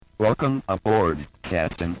Welcome aboard,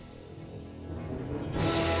 Captain.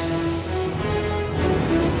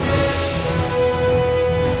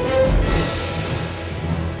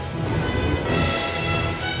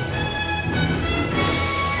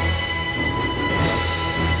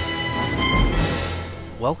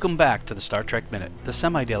 Welcome back to the Star Trek Minute, the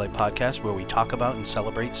semi-daily podcast where we talk about and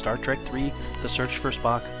celebrate Star Trek III, The Search for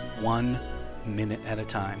Spock, 1 minute at a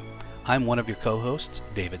time. I'm one of your co-hosts,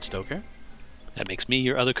 David Stoker. That makes me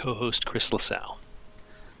your other co-host, Chris LaSalle.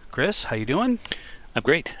 Chris, how you doing? I'm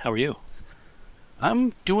great. How are you?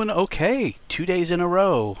 I'm doing okay. 2 days in a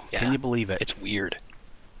row. Yeah, Can you believe it? It's weird.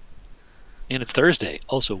 And it's Thursday.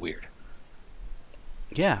 Also weird.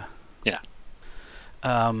 Yeah. Yeah.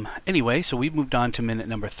 Anyway, so we've moved on to minute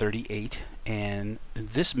number 38, and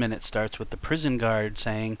this minute starts with the prison guard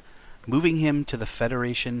saying, moving him to the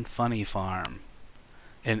Federation Funny Farm,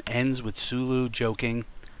 and ends with Sulu joking,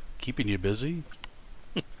 keeping you busy?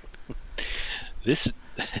 This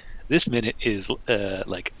minute is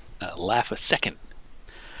like a laugh a second.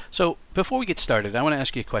 So before we get started, I want to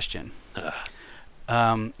ask you a question.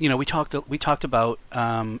 We talked about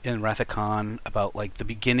in Wrath of Khan about like the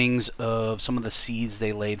beginnings of some of the seeds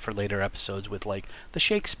they laid for later episodes with like the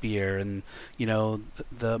Shakespeare and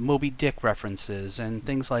the Moby Dick references and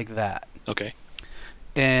things like that. Okay.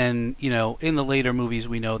 And in the later movies,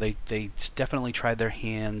 we know they definitely tried their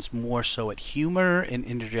hands more so at humor and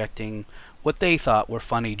interjecting what they thought were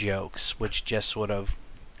funny jokes, which just sort of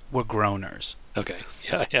were groaners. Okay.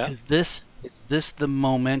 Yeah. Is this the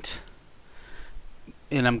moment?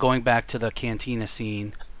 And I'm going back to the cantina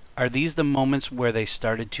scene. Are these the moments where they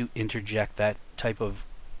started to interject that type of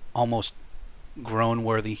almost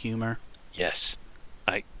groan-worthy humor? Yes.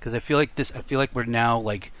 Because I feel like we're now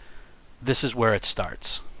like, this is where it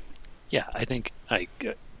starts. Yeah, I think I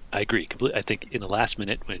agree completely. I think in the last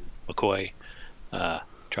minute when McCoy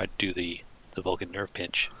tried to do the Vulcan nerve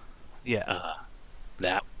pinch,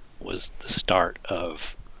 that was the start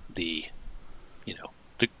of the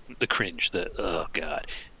the cringe, oh god.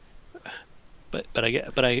 But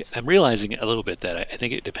I'm realizing a little bit that I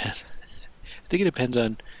think it depends. I think it depends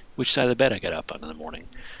on which side of the bed I got up on in the morning.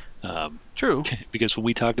 True. Because when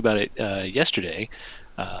we talked about it yesterday,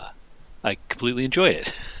 I completely enjoy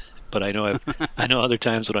it. But I know other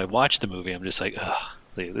times when I watch the movie, I'm just like, oh,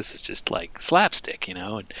 this is just like slapstick,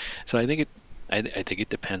 And so I think it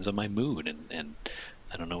depends on my mood, and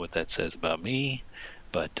I don't know what that says about me,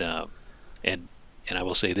 but and I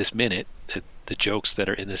will say this minute, the jokes that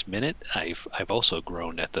are in this minute, I've also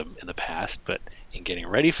groaned at them in the past, but in getting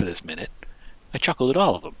ready for this minute, I chuckled at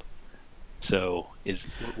all of them. So,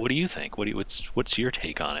 what do you think? What's your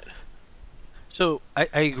take on it? So I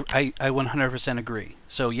 100% agree.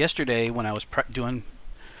 So yesterday when I was doing,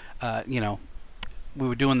 we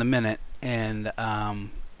were doing the minute, and I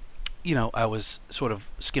was sort of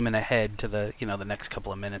skimming ahead to the the next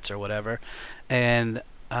couple of minutes or whatever, and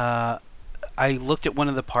I looked at one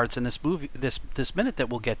of the parts in this movie, this minute that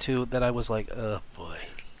we'll get to, that I was like, oh boy,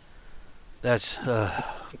 that's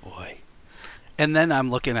boy. And then I'm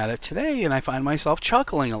looking at it today, and I find myself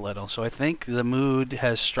chuckling a little. So I think the mood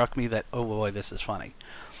has struck me that, oh boy, this is funny.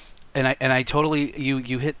 And I totally,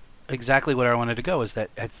 you hit exactly what I wanted to go, is that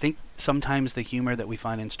I think sometimes the humor that we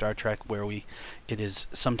find in Star Trek, where it is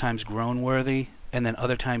sometimes groan-worthy, and then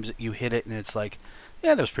other times you hit it and it's like,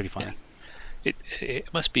 yeah, that was pretty funny. Yeah.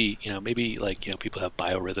 It must be, maybe like, people have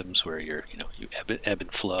biorhythms where you ebb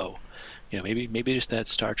and flow. Maybe just that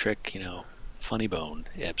Star Trek, funny bone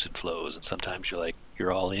ebbs and flows, and sometimes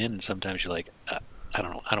you're all in, and sometimes you're like, I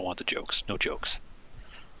don't want the jokes, no jokes.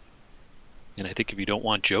 And I think if you don't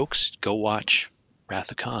want jokes, go watch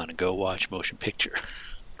Wrath of Khan and go watch Motion Picture.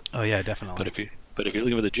 Oh yeah, definitely. But if you're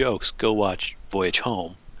looking for the jokes, go watch Voyage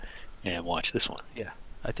Home and watch this one. Yeah,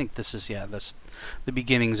 I think this is that's the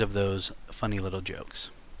beginnings of those funny little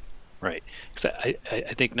jokes. Right. Because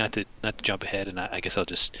I think not to jump ahead, and I guess I'll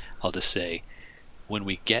just say, when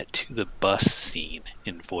we get to the bus scene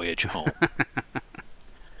in Voyage Home,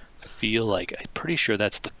 I feel like I'm pretty sure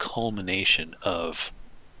that's the culmination of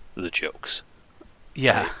the jokes.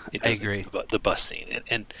 Yeah, right? I agree. The bus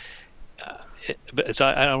scene, but so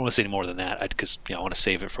I don't want to say any more than that, because I want to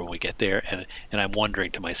save it for when we get there. And I'm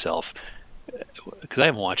wondering to myself, because I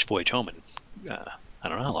haven't watched Voyage Home in I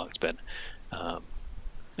don't know how long it's been,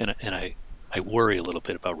 and I worry a little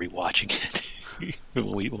bit about rewatching it.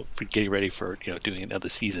 When we're getting ready for doing another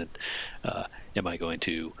season, am I going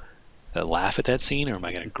to laugh at that scene, or am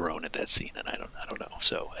I going to groan at that scene? And I don't know.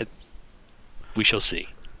 So we shall see.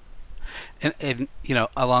 And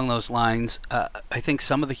along those lines, I think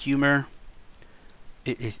some of the humor,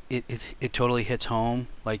 it totally hits home.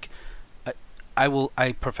 Like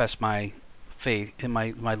I profess my faith in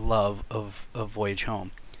my love of Voyage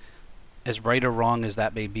Home. As right or wrong as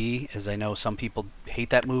that may be, as I know some people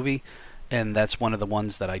hate that movie, and that's one of the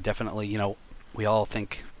ones that I definitely, we all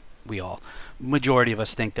think, majority of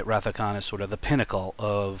us think that Wrath of Khan is sort of the pinnacle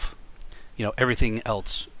of, everything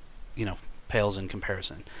else, pales in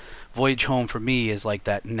comparison. Voyage Home for me is like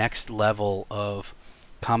that next level of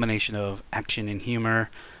combination of action and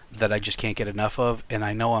humor that I just can't get enough of, and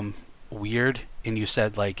I know I'm weird, and you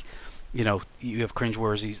said like, you have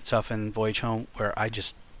cringeworthy stuff in Voyage Home where I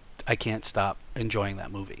can't stop enjoying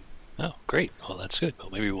that movie. Oh, great. Well, that's good. Well,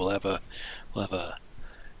 maybe we'll have an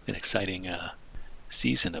exciting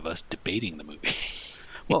season of us debating the movie.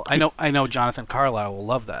 Well, I know Jonathan Carlisle will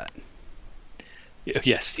love that.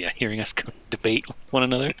 Yes, yeah, hearing us debate one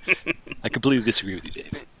another. I completely disagree with you,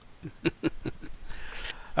 Dave.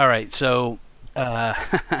 All right, so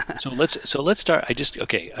so let's start.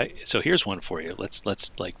 So here's one for you. Let's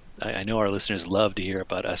I know our listeners love to hear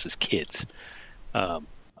about us as kids.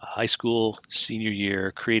 High school, senior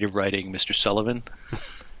year, creative writing, Mr. Sullivan.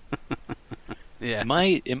 Yeah.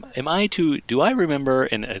 Do I remember?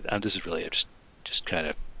 And this is really just kind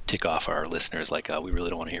of tick off our listeners, like we really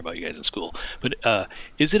don't want to hear about you guys in school. But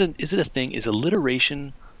is it a thing? Is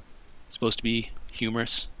alliteration supposed to be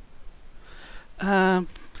humorous?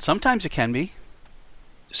 Sometimes it can be.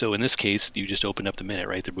 So in this case, you just opened up the minute,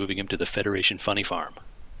 right? They're moving him to the Federation Funny Farm.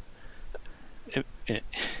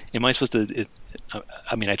 Am I supposed to?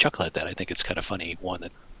 I mean, I chuckle at that. I think it's kind of funny. One,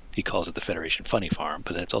 that he calls it the Federation Funny Farm,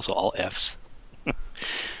 but it's also all F's.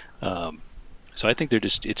 So I think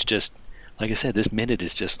it's just, like I said, this minute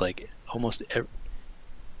is just like almost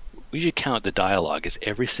we should count the dialogue. Is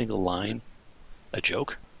every single line a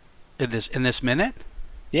joke? In this minute?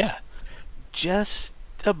 Yeah. Just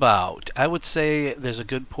about. I would say there's a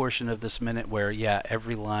good portion of this minute where, yeah,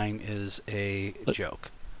 every line is a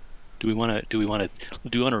joke. Do we want to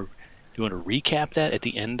recap that at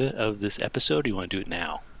the end of this episode? Or do you want to do it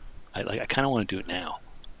now? I kind of want to do it now.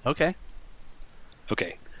 Okay.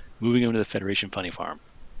 Okay. Moving on to the Federation Funny Farm.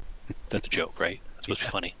 That's a joke, right? That's supposed to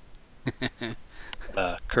be funny.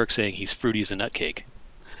 Kirk saying he's fruity as a nutcake.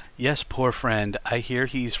 Yes, poor friend. I hear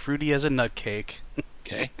he's fruity as a nutcake.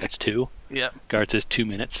 Okay, that's 2. Yep. Guard says 2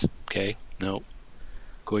 minutes. Okay, no.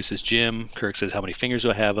 McCoy says Jim. Kirk says how many fingers do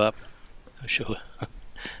I have up?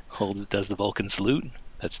 Does the Vulcan salute.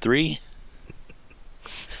 That's 3.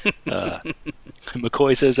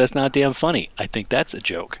 McCoy says that's not damn funny. I think that's a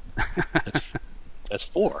joke. That's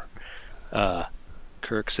 4.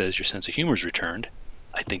 Kirk says your sense of humor's returned.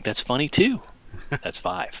 I think that's funny too. That's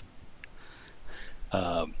 5.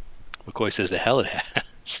 McCoy says the hell it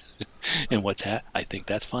has. And what's that? I think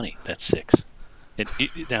that's funny. That's 6.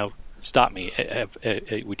 Now stop me.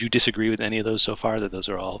 Would you disagree with any of those so far? That those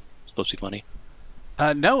are all supposed to be funny?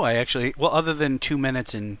 No, I actually. Well, other than 2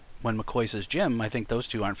 minutes and when McCoy says Jim, I think those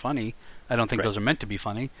 2 aren't funny. I don't think those are meant to be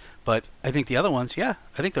funny. But I think the other ones, yeah,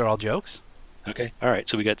 I think they're all jokes. Okay. All right.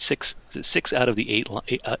 So we got 6 out of the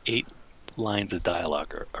 8 lines of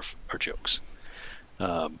dialogue are jokes.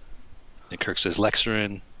 And Kirk says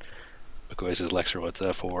Lexerin. McCoy says Lexerin, what's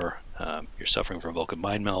that for? You're suffering from Vulcan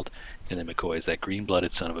mind melt. And then McCoy is that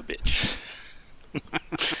green-blooded son of a bitch.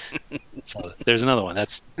 So there's another one.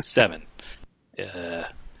 That's 7.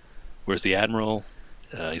 Where's the Admiral?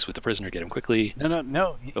 He's with the prisoner. Get him quickly.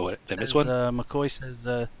 No. Oh, what? Did I miss one? McCoy says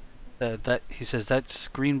that he says that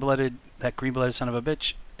green-blooded son of a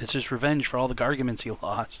bitch. It's just revenge for all the Garguments he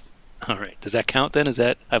lost. All right. Does that count then?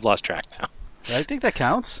 I've lost track now. I think that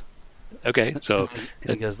counts. Okay, so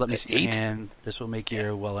he goes, let me see 8. your hand. This will make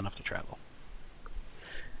you well enough to travel.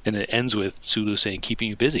 And it ends with Sulu saying, "Keeping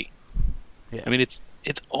you busy." Yeah. I mean, it's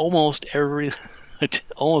almost every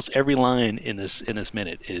line in this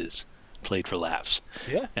minute is played for laughs.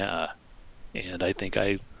 Yeah. And I think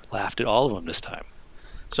I laughed at all of them this time.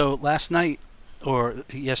 So last night, or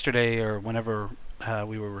yesterday, or whenever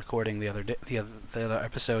we were recording the other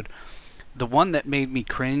episode, the one that made me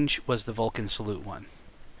cringe was the Vulcan salute one.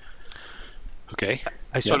 Okay.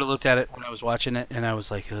 I sort of looked at it when I was watching it, and I was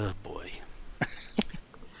like, oh boy.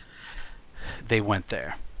 They went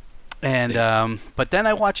there. And but then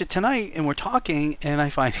I watch it tonight, and we're talking, and I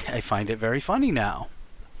find it very funny now.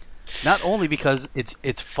 Not only because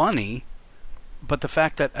it's funny, but the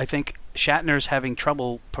fact that I think Shatner's having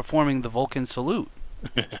trouble performing the Vulcan salute.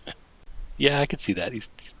 Yeah, I could see that.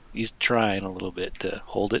 He's trying a little bit to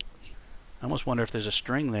hold it. I almost wonder if there's a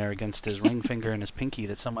string there against his ring finger and his pinky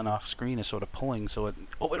that someone off screen is sort of pulling so it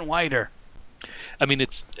open wider. I mean,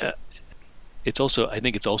 it's also, I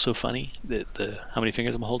think it's also funny that how many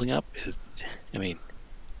fingers I'm holding up is, I mean,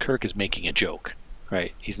 Kirk is making a joke.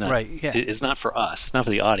 right? He's not. Right, yeah. It's not for us. It's not for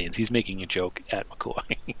the audience. He's making a joke at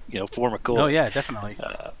McCoy, for McCoy. Oh yeah, definitely.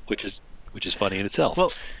 Which is funny in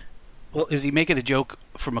itself. Well, is he making a joke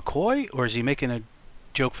for McCoy, or is he making a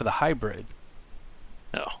joke for the hybrid?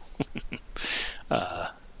 No.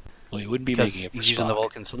 Well, he wouldn't be Because making it for he's using the Spock.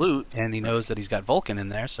 Vulcan salute, and he knows that he's got Vulcan in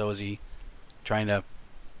there. So is he trying to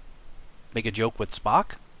make a joke with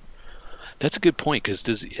Spock? That's a good point,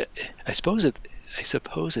 because I suppose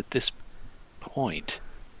at this point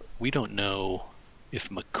we don't know if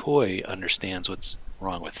McCoy understands what's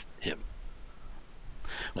wrong with him.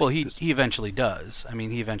 Well, Like, he eventually does. I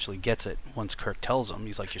mean, he eventually gets it once Kirk tells him.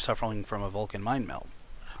 He's like, "You're suffering from a Vulcan mind meld."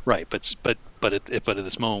 right, but at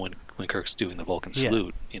this moment when Kirk's doing the Vulcan Yeah.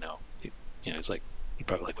 salute, he's like, he's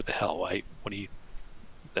probably like, "What the hell? Why? What do you?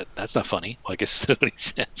 That's not funny." Well, I guess that's what he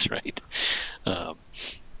says, right?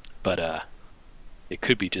 But it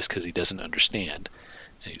could be just because he doesn't understand,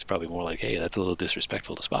 and he's probably more like, "Hey, that's a little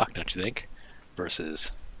disrespectful to Spock, don't you think?"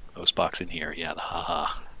 Versus, "Oh, Spock's in here, yeah, the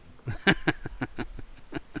haha."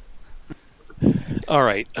 All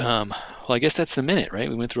right. Well, I guess that's the minute, right?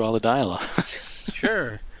 We went through all the dialogue.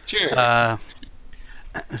 Sure. Sure.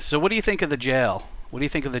 So what do you think of the jail? What do you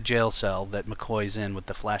think of the jail cell that McCoy's in with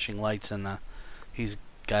the flashing lights and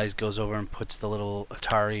guys goes over and puts the little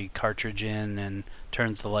Atari cartridge in and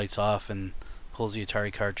turns the lights off and pulls the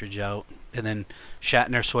Atari cartridge out, and then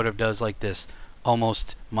Shatner sort of does like this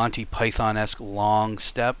almost Monty Python-esque long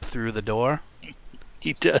step through the door.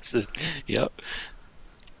 He does it. Yep.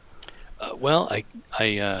 Well,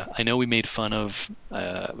 I know we made fun of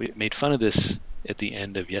this at the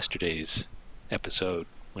end of yesterday's episode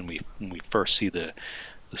when we first see the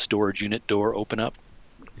storage unit door open up,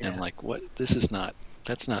 and I'm like, what? That's not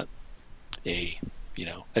a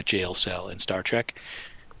jail cell in Star Trek.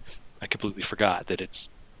 I completely forgot that it's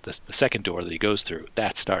the second door that he goes through.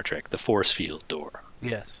 That's Star Trek, the force field door.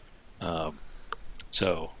 Yes.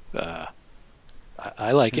 So I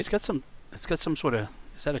like It's it. got some sort of,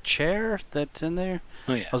 is that a chair that's in there?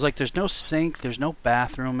 Oh yeah. I was like, there's no sink, there's no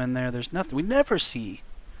bathroom in there, there's nothing. We never see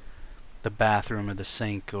the bathroom or the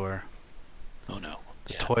sink or Oh no.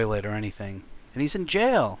 the Yeah. toilet or anything. And he's in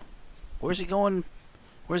jail. Where's he going?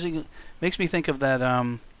 Makes me think of that, I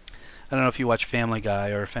don't know if you watch Family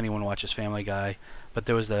Guy or if anyone watches Family Guy, but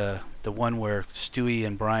there was the one where Stewie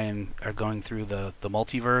and Brian are going through the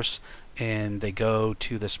multiverse, and they go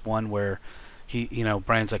to this one where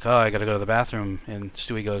Brian's like, "Oh, I got to go to the bathroom," and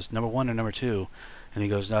Stewie goes, "Number 1 or number 2?" And he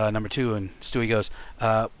goes, "Number 2," and Stewie goes,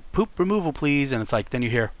 "Poop removal, please." And it's like, then you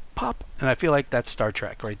hear pop, and I feel like that's Star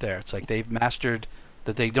Trek right there. It's like they've mastered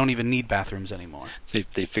that they don't even need bathrooms anymore. They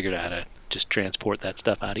figured out how to just transport that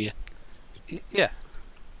stuff out of you. Yeah.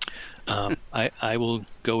 I will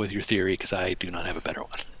go with your theory because I do not have a better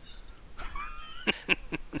one.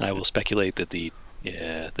 And I will speculate that the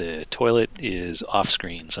toilet is off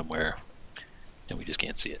screen somewhere, and we just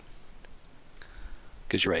can't see it.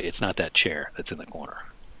 Because you're right, it's not that chair that's in the corner.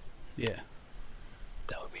 Yeah.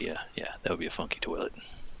 That would be a funky toilet.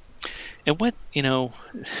 And what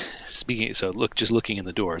just looking in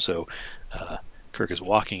the door. So Kirk is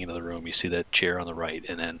walking into the room. You see that chair on the right,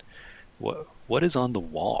 and then what is on the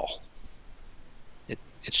wall?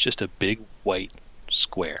 It's just a big white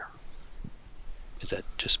square. Is that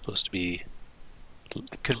just supposed to be?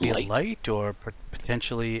 It could be a light or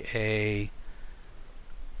potentially a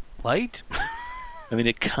light. I mean,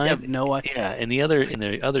 it kind of no idea. Yeah, in the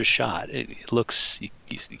other shot, it looks you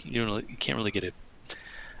can't really get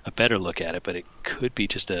a better look at it, but it could be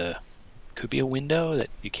a window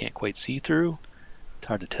that you can't quite see through. It's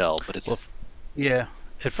hard to tell, but it's yeah.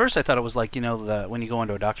 At first, I thought it was like when you go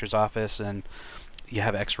into a doctor's office and you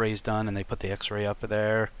have X-rays done, and they put the X-ray up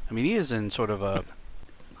there. I mean, he is in sort of a,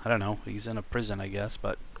 I don't know, he's in a prison, I guess,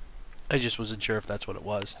 but I just wasn't sure if that's what it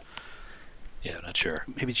was. Yeah, I'm not sure.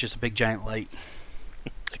 Maybe it's just a big giant light.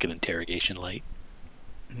 Like an interrogation light.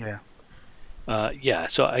 Yeah. Yeah.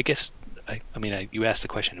 So I guess you asked the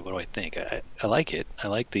question, what do I think? I like it. I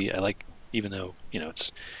like even though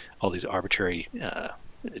it's all these arbitrary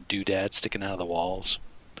doodads sticking out of the walls.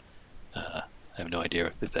 I have no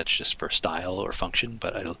idea if that's just for style or function,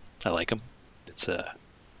 but I like them.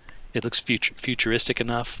 It looks futuristic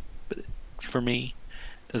enough, but for me,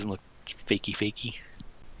 it doesn't look fakey.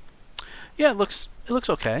 Yeah, it looks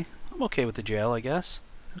okay. I'm okay with the jail, I guess.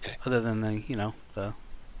 Okay. Other than the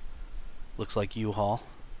looks like U-Haul.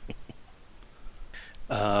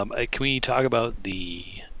 Can we talk about the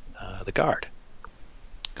guard?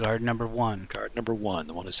 Guard number 1. Guard number 1,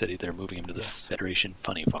 the one who said they're moving him to the Federation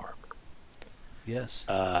Funny Farm. Yes.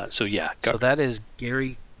 So yeah. So that is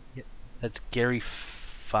Gary. That's Gary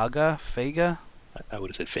Faga. I would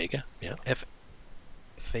have said Fega. Yeah.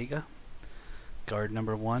 Fega, guard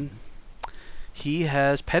number 1. He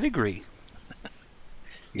has pedigree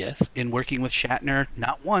Yes. in working with Shatner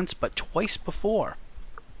not once, but twice before.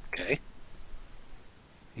 Okay.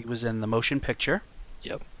 He was in the motion picture,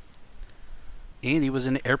 Yep. and he was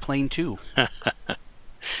in Airplane 2.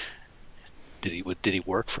 Did he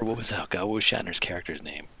work for what was Shatner's character's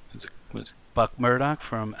name? Was Buck Murdoch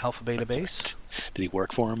from Alpha Beta Base. Did he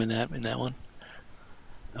work for him in that one?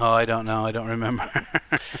 Oh, I don't know. I don't remember.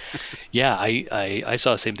 Yeah, I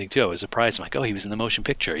saw the same thing too. I was surprised. I'm like, oh, he was in the motion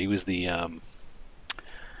picture. He was the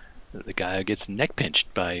guy who gets neck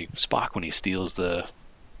pinched by Spock when he steals the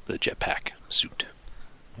jetpack suit.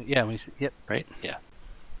 Yeah. Yep. Right? Yeah.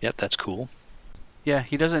 Yep, that's cool. Yeah.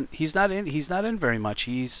 He doesn't. He's not in. He's not in very much.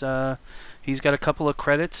 He's got a couple of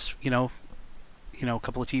credits. A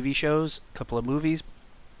couple of TV shows, a couple of movies,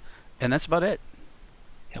 and that's about it.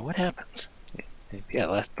 Yeah, what happens? Yeah,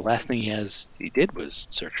 the last thing he did was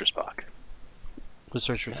Search for Spock. Was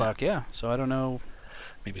Search for Spock, yeah. So I don't know.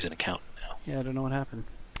 Maybe he's an accountant now. Yeah, I don't know what happened.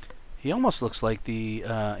 He almost looks like in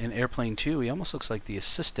Airplane 2, he almost looks like the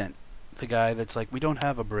assistant. The guy that's like, we don't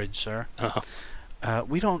have a bridge, sir. Uh-huh.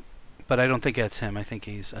 We don't, but I don't think that's him. I think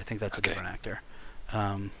that's a Okay. different actor.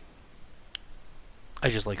 I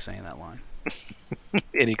just like saying that line.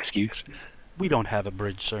 Any excuse? We don't have a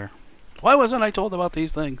bridge, sir. Why wasn't I told about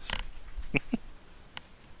these things?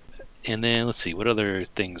 And then let's see, what other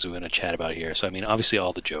things we're going to chat about here? So I mean, obviously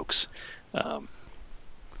all the jokes.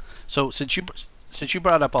 So since you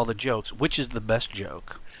brought up all the jokes, which is the best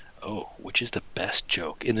joke Which is the best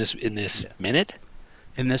joke in this minute?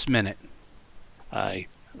 in this minute? I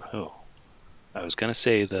was going to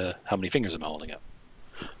say how many fingers am I holding up,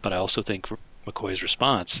 but I also think McCoy's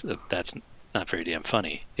response, that's not very damn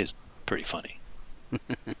funny, is pretty funny.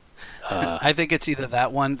 I think it's either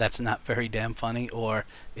that one that's not very damn funny, or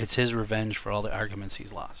it's his revenge for all the arguments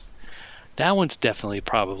he's lost. That one's definitely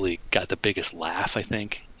probably got the biggest laugh, I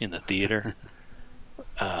think, in the theater.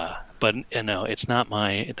 But no, that's not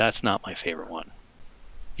my favorite one.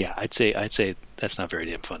 Yeah, I'd say that's not very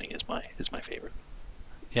damn funny is my favorite.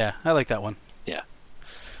 Yeah, I like that one. Yeah.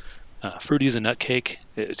 Fruity's a nutcake.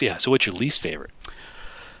 Yeah. So what's your least favorite?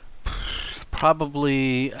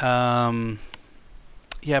 Probably,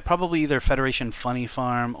 probably either Federation Funny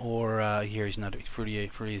Farm or here he's not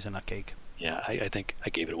Fruity's a nutcake. Yeah, I think I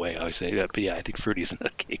gave it away. I always say that, but yeah, I think Fruity's a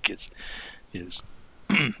nutcake is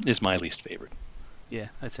is my least favorite. Yeah,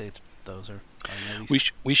 I'd say those are my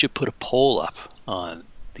least. We should put a poll up on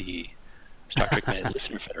the Star Trek Minute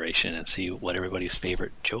Listener Federation and see what everybody's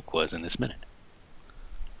favorite joke was in this minute.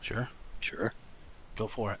 Sure. Sure. Go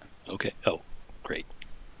for it. Okay. Oh, great.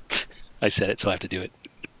 I said it, so I have to do it.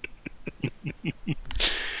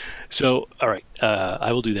 So, all right.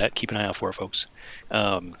 I will do that. Keep an eye out for it, folks.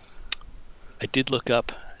 I did look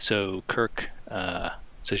up. So Kirk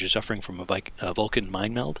says you're suffering from a Vulcan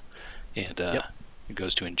mind meld, and it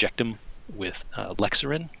goes to inject him with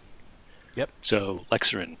Lexerin. Yep. So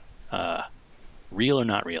Lexerin, real or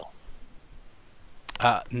not real?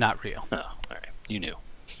 Not real. Oh, all right. You knew.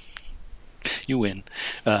 You win.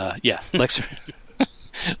 Yeah, Lexerin.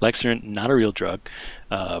 Lexerin, not a real drug.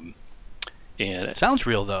 And It sounds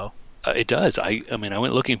real though. it does. I mean, I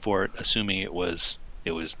went looking for it, assuming it was.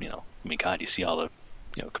 God, you see all the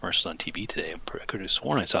commercials on TV today. I could have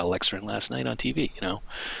sworn I saw Lexerin last night on TV.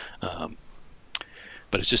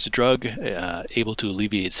 But it's just a drug able to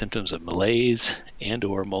alleviate symptoms of malaise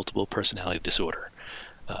and/or multiple personality disorder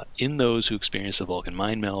in those who experienced the Vulcan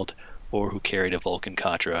mind meld or who carried a Vulcan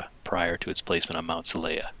Katra prior to its placement on Mount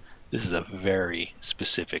Seleia. This is a very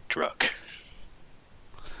specific drug.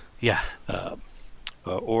 Yeah.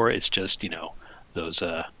 Or it's just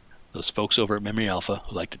those folks over at Memory Alpha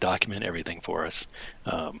who like to document everything for us.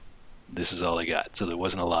 This is all they got. So there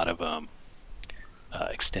wasn't a lot of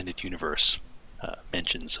extended universe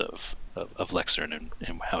mentions of Lexerin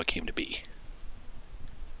and how it came to be.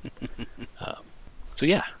 So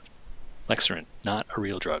yeah, Lexerin, not a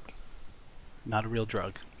real drug. Not a real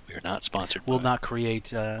drug. We are not sponsored. Will by not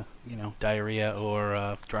create diarrhea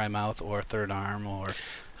or dry mouth or third arm or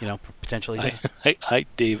potentially death.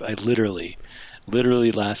 Dave, I literally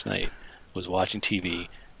last night was watching TV.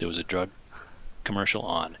 There was a drug commercial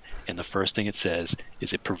on, and the first thing it says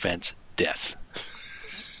is it prevents death.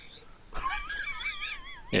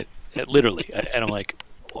 It literally, and I'm like,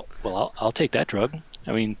 well, I'll take that drug.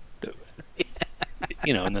 I mean,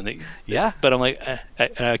 and then But I'm like,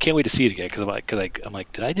 I can't wait to see it again because I'm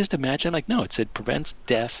like, did I just imagine? I'm like, no, it said prevents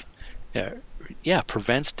death.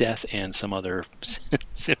 Prevents death and some other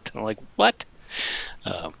symptom. I'm like, what?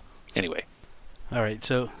 Anyway. All right,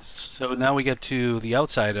 so now we get to the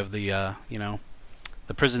outside of the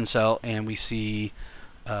the prison cell, and we see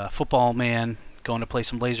Football Man going to play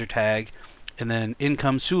some laser tag, and then in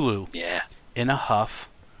comes Sulu Yeah. in a huff.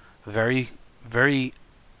 Very, very.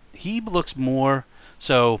 He looks more.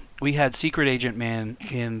 So we had Secret Agent Man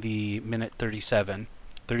in the minute 36,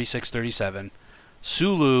 37.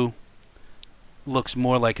 Sulu looks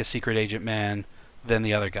more like a Secret Agent Man than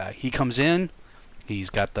the other guy. He comes in. He's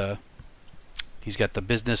got the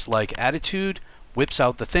business-like attitude. Whips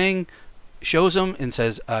out the thing, shows him, and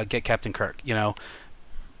says, "Get Captain Kirk."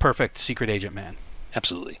 Perfect Secret Agent Man.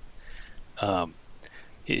 Absolutely.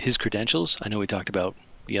 His credentials, I know we talked about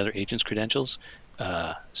the other agent's credentials.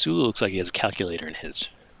 Sulu looks like he has a calculator in his.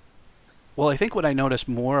 Well, I think what I noticed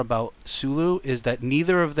more about Sulu is that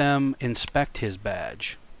neither of them inspect his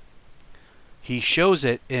badge. He shows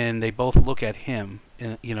it, and they both look at him.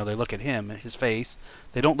 And, they look at him, his face.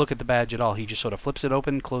 They don't look at the badge at all. He just sort of flips it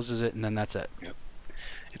open, closes it, and then that's it. Yep.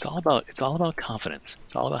 It's all about confidence.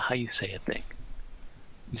 It's all about how you say a thing.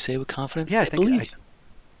 You say it with confidence. Yeah, I believe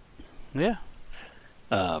you.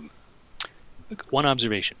 Yeah. One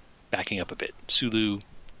observation, backing up a bit. Sulu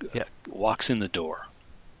walks in the door.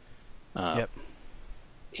 Yep.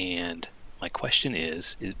 And my question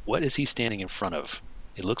is, what is he standing in front of?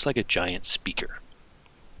 It looks like a giant speaker.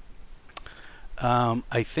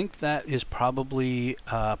 I think that is probably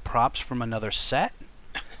props from another set,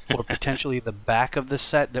 or potentially the back of the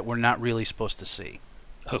set that we're not really supposed to see.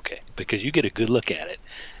 Okay, because you get a good look at it,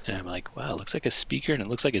 and I'm like, wow, it looks like a speaker, and it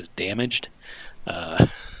looks like it's damaged.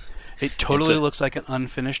 It totally looks like an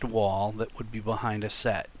unfinished wall that would be behind a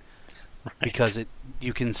set, Right. because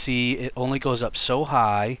you can see it only goes up so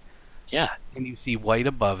high, Yeah, and you see white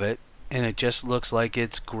above it, and it just looks like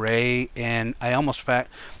it's gray. And I almost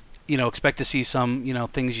expect to see some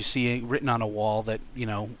things you see written on a wall that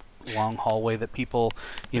long hallway that people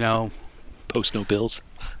post no bills.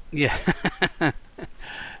 yeah.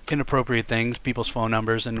 Inappropriate things, people's phone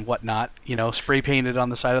numbers and whatnot, spray painted on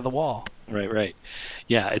the side of the wall. Right.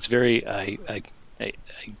 Yeah, it's very.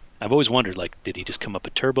 I've always wondered, like, did he just come up a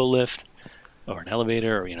turbo lift or an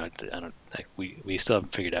elevator, or I don't. We still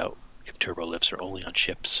haven't figured out if turbo lifts are only on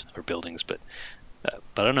ships or buildings, but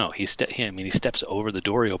I don't know. He steps over the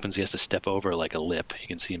door. He opens. He has to step over like a lip. You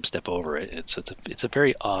can see him step over it. It's a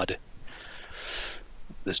very odd.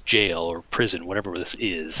 This jail or prison, whatever this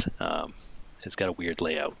is, it's got a weird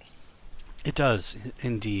layout. It does,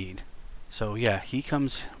 indeed. So, yeah, he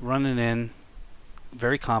comes running in,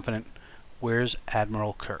 very confident. Where's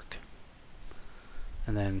Admiral Kirk?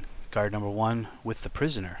 And then guard number 1 with the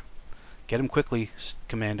prisoner. Get him quickly,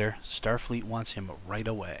 Commander. Starfleet wants him right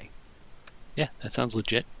away. Yeah, that sounds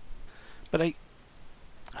legit. But I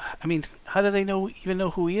mean, how do they even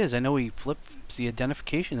know who he is? I know he flips the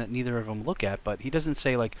identification that neither of them look at, but he doesn't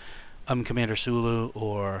say, like, I'm Commander Sulu,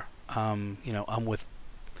 or, I'm with...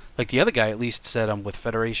 Like, the other guy at least said, I'm with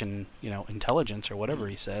Federation, intelligence, or whatever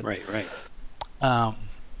he said. Right.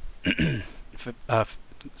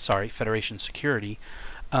 Federation security.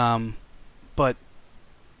 But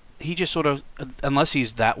he just sort of, unless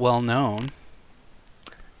he's that well known...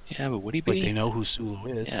 Yeah, but would he be? Like, they know who Sulu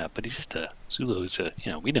is. Yeah, but he's just Sulu's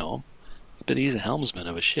we know him. But he's a helmsman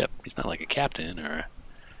of a ship. He's not like a captain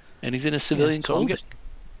and he's in a civilian clothing.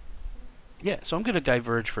 So I'm going to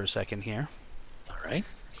diverge for a second here. All right.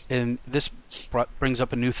 And this brings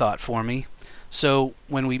up a new thought for me. So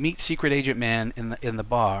when we meet Secret Agent Man in the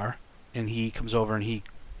bar, and he comes over and he,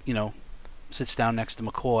 sits down next to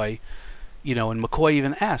McCoy, and McCoy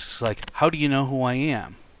even asks, like, how do you know who I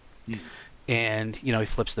am? Mm. And, he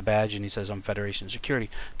flips the badge and he says, I'm Federation Security.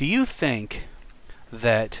 Do you think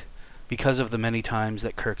that because of the many times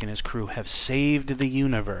that Kirk and his crew have saved the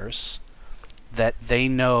universe, that they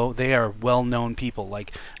know, they are well-known people?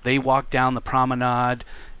 Like, they walk down the promenade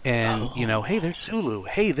and, hey, there's Sulu.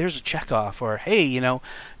 Hey, there's Chekhov. Or, hey, can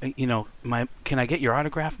I get your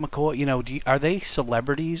autograph, McCoy? Are they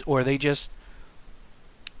celebrities, or are they just...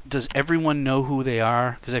 Does everyone know who they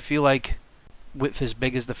are? Because I feel like with as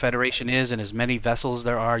big as the Federation is and as many vessels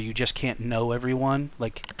there are, you just can't know everyone.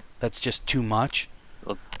 Like, that's just too much.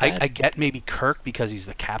 Well, I get maybe Kirk because he's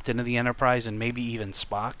the captain of the Enterprise, and maybe even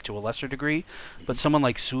Spock to a lesser degree. But someone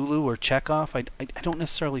like Sulu or Chekhov, I don't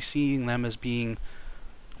necessarily see them as being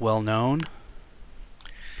well known.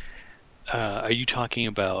 Are you talking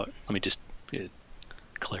about? Let me just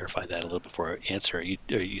clarify that a little before I answer. Are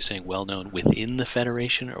you saying well known within the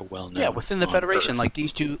Federation or well known? Yeah, within the Federation, Earth? like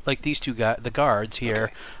these two guys, the guards here.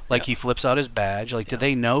 Okay. Like, Yeah. he flips out his badge. Like, do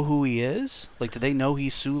they know who he is? Like, do they know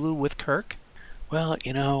he's Sulu with Kirk? Well, I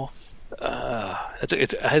think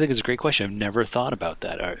it's a great question. I've never thought about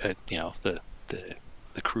that.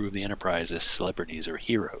 The crew of the Enterprise as celebrities or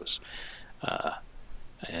heroes.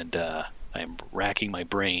 and I'm racking my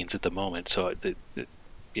brains at the moment. So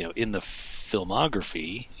in the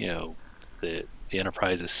filmography, the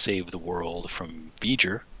Enterprise has saved the world from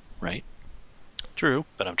V'ger, right? True.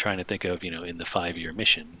 But I'm trying to think of, in the 5-year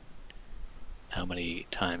mission, how many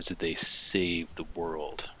times did they save the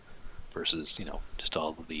world versus, just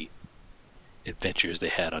all of the adventures they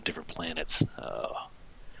had on different planets.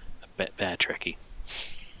 Bad Trekkie.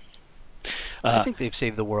 I think they've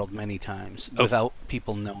saved the world many times without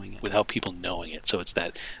people knowing it. Without people knowing it. So it's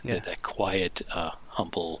that quiet,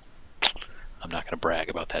 humble, I'm not going to brag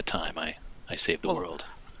about that time I saved the world.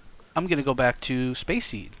 I'm going to go back to Space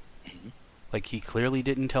Seed. Mm-hmm. Like, he clearly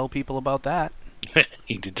didn't tell people about that.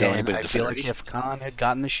 He didn't tell anybody. I feel like if Khan had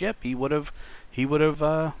gotten the ship, he would have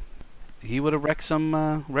wrecked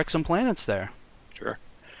some planets there. Sure.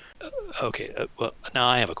 Okay. Well, now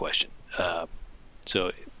I have a question.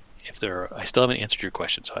 So, I still haven't answered your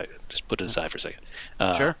question, so I just put it aside for a second.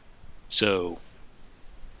 Sure. So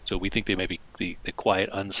we think they may be the quiet,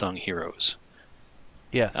 unsung heroes.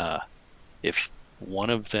 Yes. If one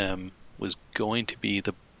of them was going to be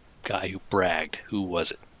the guy who bragged, who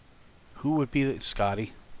was it? Who would be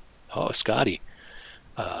Scotty? Oh, Scotty.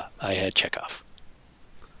 I had Chekhov.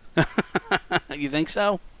 You think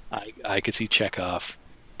so? I could see Chekhov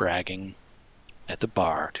bragging at the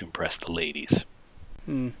bar to impress the ladies.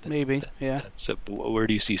 Maybe, yeah. So where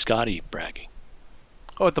do you see Scotty bragging?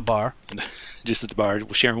 Oh, at the bar. Just at the bar,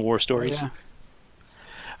 sharing war stories? Yeah.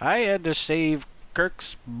 I had to save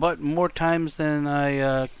Kirk's butt more times than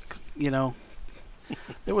I,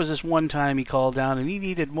 There was this one time he called down and he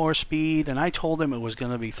needed more speed, and I told him it was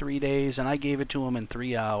going to be 3 days, and I gave it to him in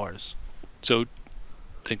 3 hours. So,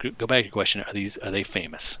 go back to your question. Are they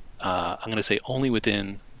famous? I'm going to say only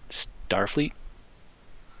within Starfleet.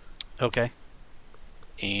 Okay.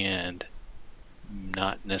 And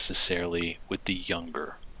not necessarily with the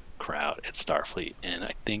younger crowd at Starfleet. And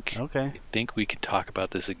I think we can talk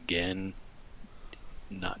about this again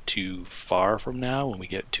not too far from now when we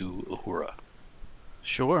get to Uhura.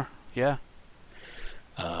 Sure, yeah.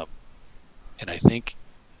 And I think,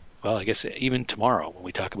 well, I guess even tomorrow when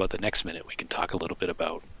we talk about the next minute, we can talk a little bit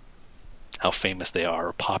about how famous they are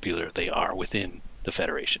or popular they are within the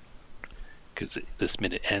Federation. Because this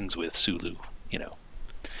minute ends with Sulu,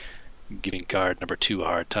 giving guard number 2 a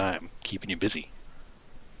hard time, keeping you busy.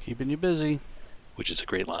 Keeping you busy. Which is a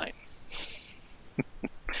great line.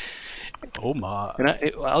 Oh my.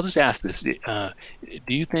 And I'll just ask this. Do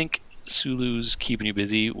you think Sulu's keeping you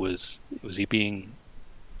busy was he being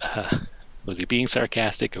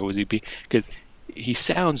sarcastic, or was he because he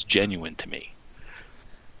sounds genuine to me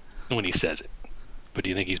when he says it. But do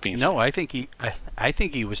you think he's being No, I think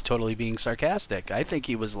he was totally being sarcastic. I think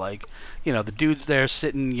he was like, the dude's there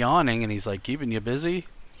sitting yawning and he's like, keeping you busy?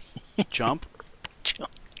 Jump.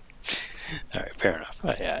 All right, fair enough.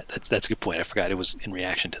 Yeah, that's a good point. I forgot it was in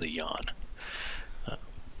reaction to the yawn.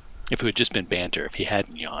 If it had just been banter, if he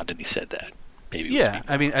hadn't yawned and he said that, maybe. Yeah,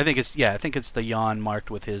 I think it's the yawn marked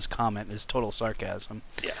with his comment is total sarcasm.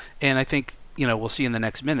 Yeah. And I think we'll see in the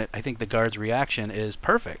next minute. I think the guard's reaction is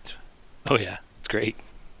perfect. Oh yeah, it's great.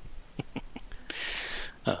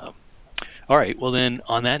 All right. Well then,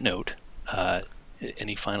 on that note,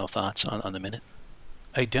 any final thoughts on the minute?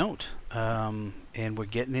 I don't. And we're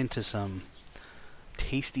getting into some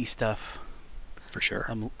tasty stuff. For sure.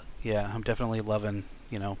 I'm definitely loving,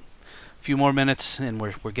 a few more minutes, and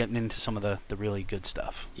we're getting into some of the really good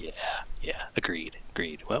stuff. Yeah. Agreed.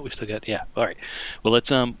 Well, we still got All right. Well,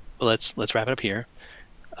 let's wrap it up here.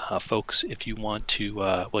 Folks, if you want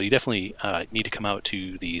to, you definitely need to come out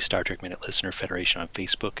to the Star Trek Minute Listener Federation on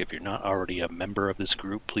Facebook. If you're not already a member of this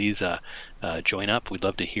group, please join up. We'd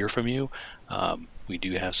love to hear from you. We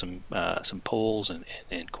do have some polls and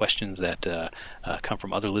questions that come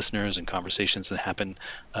from other listeners and conversations that happen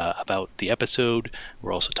about the episode.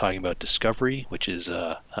 We're also talking about Discovery, which is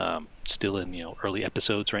still in early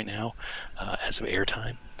episodes right now as of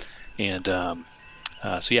airtime. And come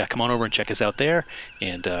on over and check us out there.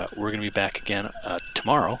 And we're going to be back again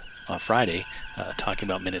tomorrow, on Friday, talking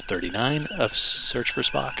about minute 39 of Search for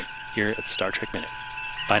Spock here at the Star Trek Minute.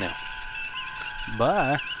 Bye now.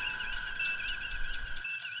 Bye.